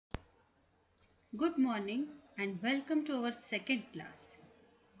Good morning and welcome to our second class.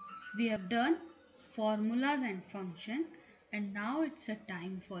 We have done formulas and function and now it's a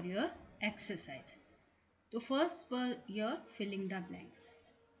time for your exercise. So first you're filling the blanks.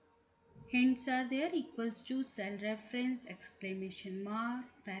 Hints are there equals to cell reference, exclamation mark,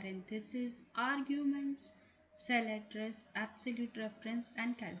 parenthesis, arguments, cell address, absolute reference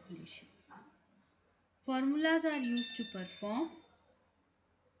and calculations. Formulas are used to perform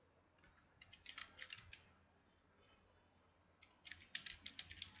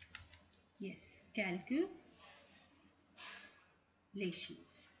calculations.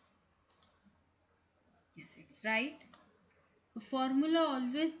 Yes, it's right. A formula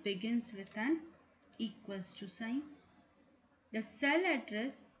always begins with an equals to sign. The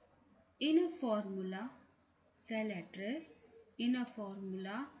in a formula, cell address in a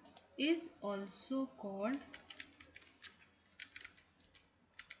formula is also called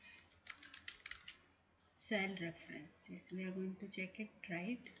cell reference. Yes, we are going to check it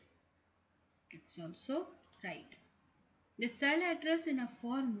right. It's also right. The cell address in a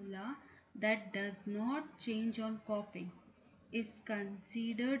formula that does not change on copying is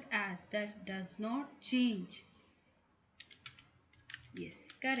considered as that does not change. Yes,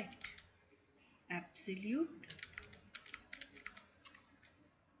 correct. Absolute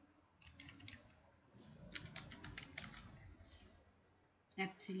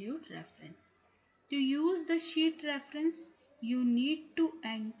reference. To use the sheet reference, you need to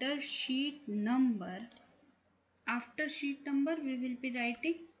enter sheet number. After sheet number, we will be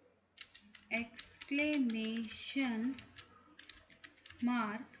writing exclamation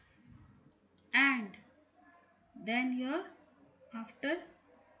mark and then here after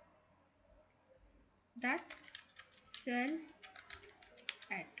that cell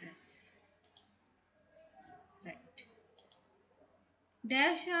address. Right.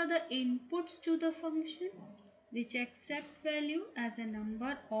 Dash are the inputs to the function which accept value as a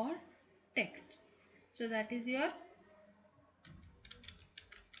number or text. So that is your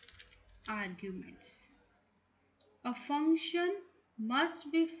arguments. A function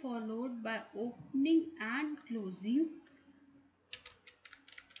must be followed by opening and closing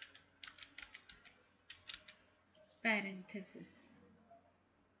parenthesis.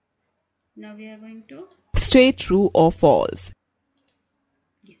 Now we are going to State true or false.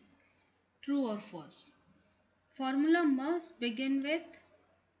 yes, true or false. Formula must begin with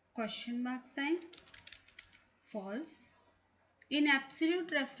question mark sign, false. In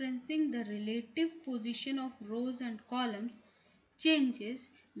absolute referencing, the relative position of rows and columns changes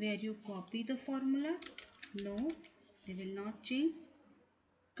where you copy the formula. No, they will not change.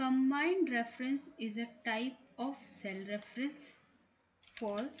 Combined reference is a type of cell reference.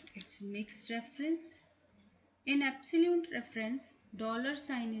 False, it's mixed reference. In absolute reference, dollar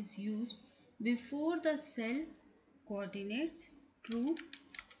sign is used before the cell coordinates. True.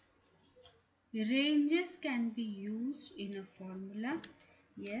 Ranges can be used in a formula.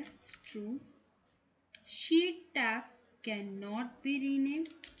 Yes, true. Sheet tab cannot be renamed.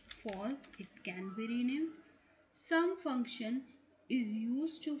 False, it can be renamed. Sum function is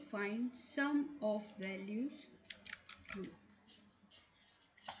used to find sum of values. True.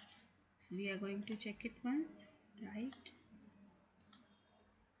 So we are going to check it once. Right.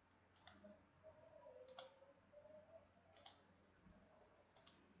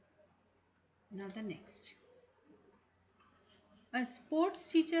 Now the next. A sports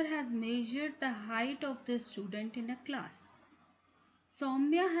teacher has measured the height of the student in a class.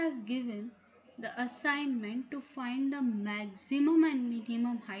 Soumya has given the assignment to find the maximum and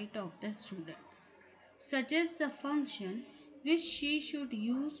minimum height of the student. Suggest the function which she should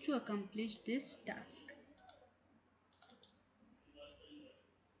use to accomplish this task.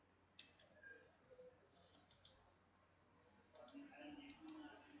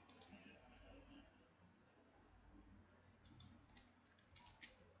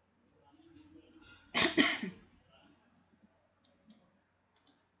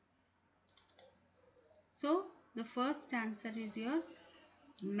 So the first answer is your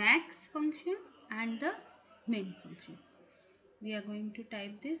max function and the min function. We are going to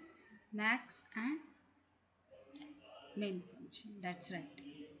type this max and min function. That's right.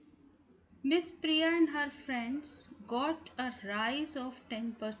 Miss Priya and her friends got a rise of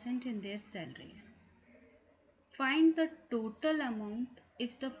 10% in their salaries. Find the total amount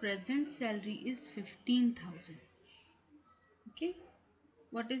if the present salary is 15,000. Okay.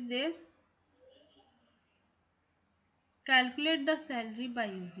 What is there? Calculate the salary by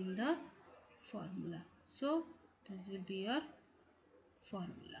using the formula. So this will be your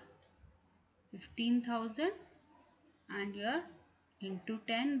formula. 15,000 and your into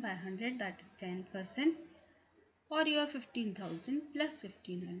 10 by 100, that is 10%, or your 15,000 plus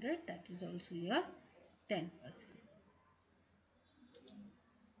 1500, that is also your 10%.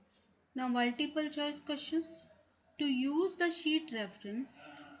 Now multiple choice questions. To use the sheet reference,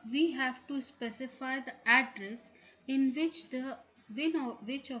 we have to specify the address in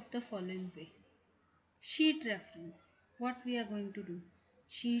which of the following way. Sheet reference. What we are going to do?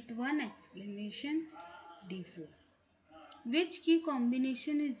 Sheet 1 exclamation D4. Which key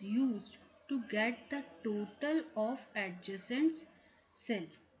combination is used to get the total of adjacent cell?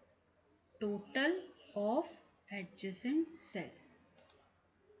 Total of adjacent cell.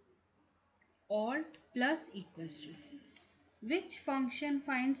 Alt plus equals to. Which function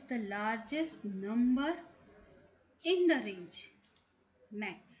finds the largest number in the range?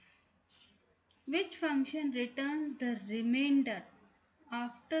 Max. Which function returns the remainder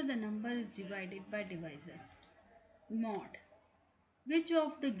after the number is divided by divisor? Mod. Which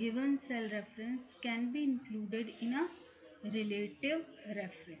of the given cell reference can be included in a relative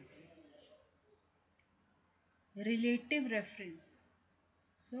reference? Relative reference.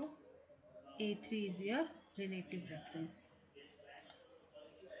 So A3 is your relative reference.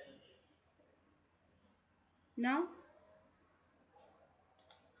 Now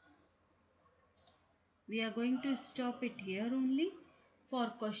we are going to stop it here only. For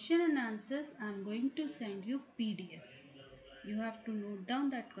question and answers, I am going to send you PDF. You have to note down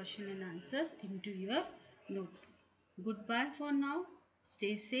that question and answers into your notebook. Goodbye for now.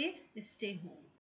 Stay safe. Stay home.